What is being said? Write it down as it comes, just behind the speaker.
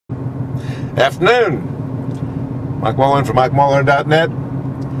Afternoon. Mike Mulhern from MikeMulhern.net.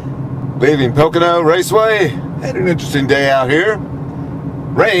 Leaving Pocono Raceway. Had an interesting day out here.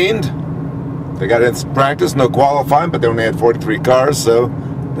 Rained. They got in some practice, no qualifying, but they only had 43 cars, so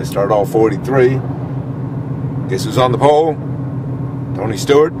they started all 43. Guess who's on the pole? Tony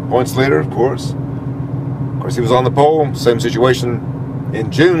Stewart, points leader, of course. Of course, he was on the pole. Same situation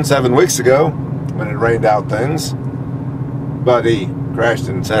in June, 7 weeks ago, when it rained out things. But he crashed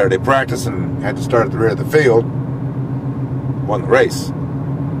in Saturday practice and had to start at the rear of the field. Won the race.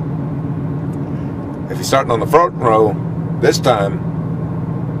 If he's starting on the front row this time,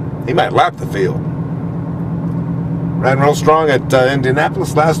 he might lap the field. Ran real strong at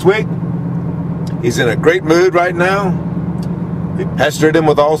Indianapolis last week. He's in a great mood right now. We pestered him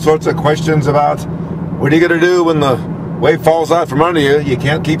with all sorts of questions about what are you going to do when the wave falls out from under you. You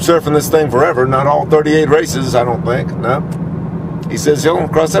can't keep surfing this thing forever. Not all 38 races, I don't think. No. He says he'll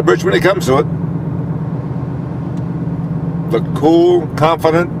cross that bridge when he comes to it. Look cool,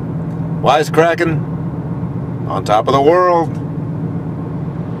 confident, wisecracking, on top of the world.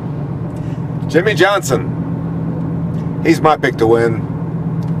 Jimmie Johnson. He's my pick to win.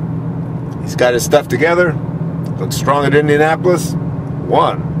 He's got his stuff together. Looks strong at Indianapolis.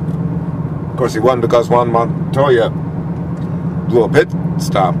 Won. Of course, he won because Juan Montoya blew a pit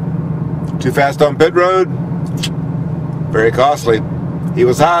stop. Too fast on pit road. Very costly. He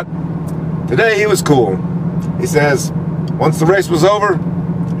was hot. Today he was cool. He says, once the race was over,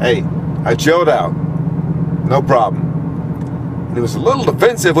 hey, I chilled out. No problem. And he was a little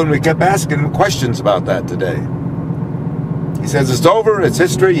defensive when we kept asking him questions about that today. He says it's over, it's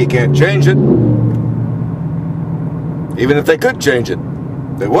history, you can't change it. Even if they could change it,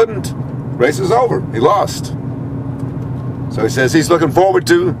 they wouldn't. Race is over. He lost. So he says he's looking forward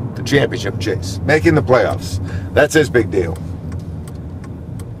to the championship chase, making the playoffs. That's his big deal.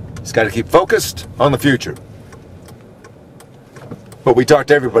 He's got to keep focused on the future. But we talked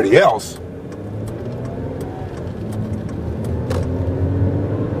to everybody else.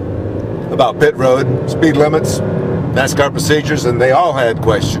 About pit road, speed limits, NASCAR procedures, and they all had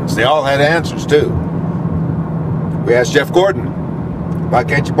questions. They all had answers, too. We asked Jeff Gordon, why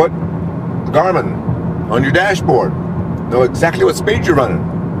can't you put the Garmin on your dashboard? Know exactly what speed you're running.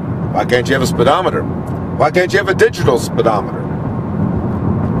 Why can't you have a speedometer? Why can't you have a digital speedometer?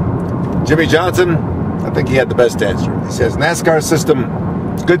 Jimmie Johnson, I think he had the best answer. He says NASCAR system,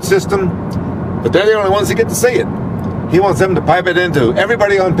 good system, but they're the only ones that get to see it. He wants them to pipe it into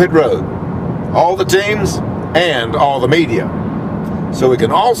everybody on pit road, all the teams and all the media, so we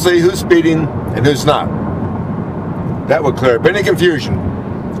can all see who's speeding and who's not. That would clear up any confusion,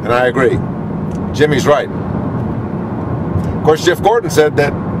 and I agree. Jimmy's right. Of course, Jeff Gordon said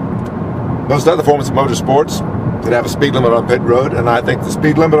that most other forms of motorsports could have a speed limit on pit road, and I think the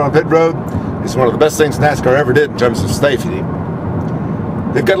speed limit on pit road is one of the best things NASCAR ever did in terms of safety.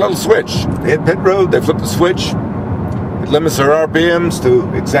 They've got a little switch. They hit pit road, they flip the switch. It limits their RPMs to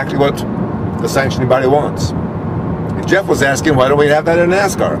exactly what the sanctioning body wants. And Jeff was asking, why don't we have that in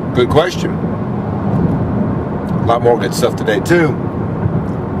NASCAR? Good question. A lot more good stuff today, too.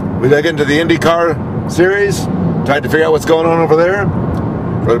 We dug into the IndyCar series, tried to figure out what's going on over there.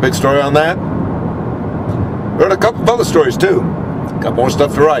 Wrote a big story on that. Wrote a couple of other stories, too. Got more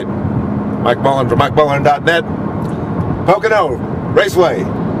stuff to write. Mike Mulhern from MikeMulhern.net. Pocono Raceway.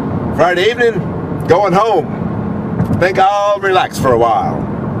 Friday evening, going home. Think I'll relax for a while.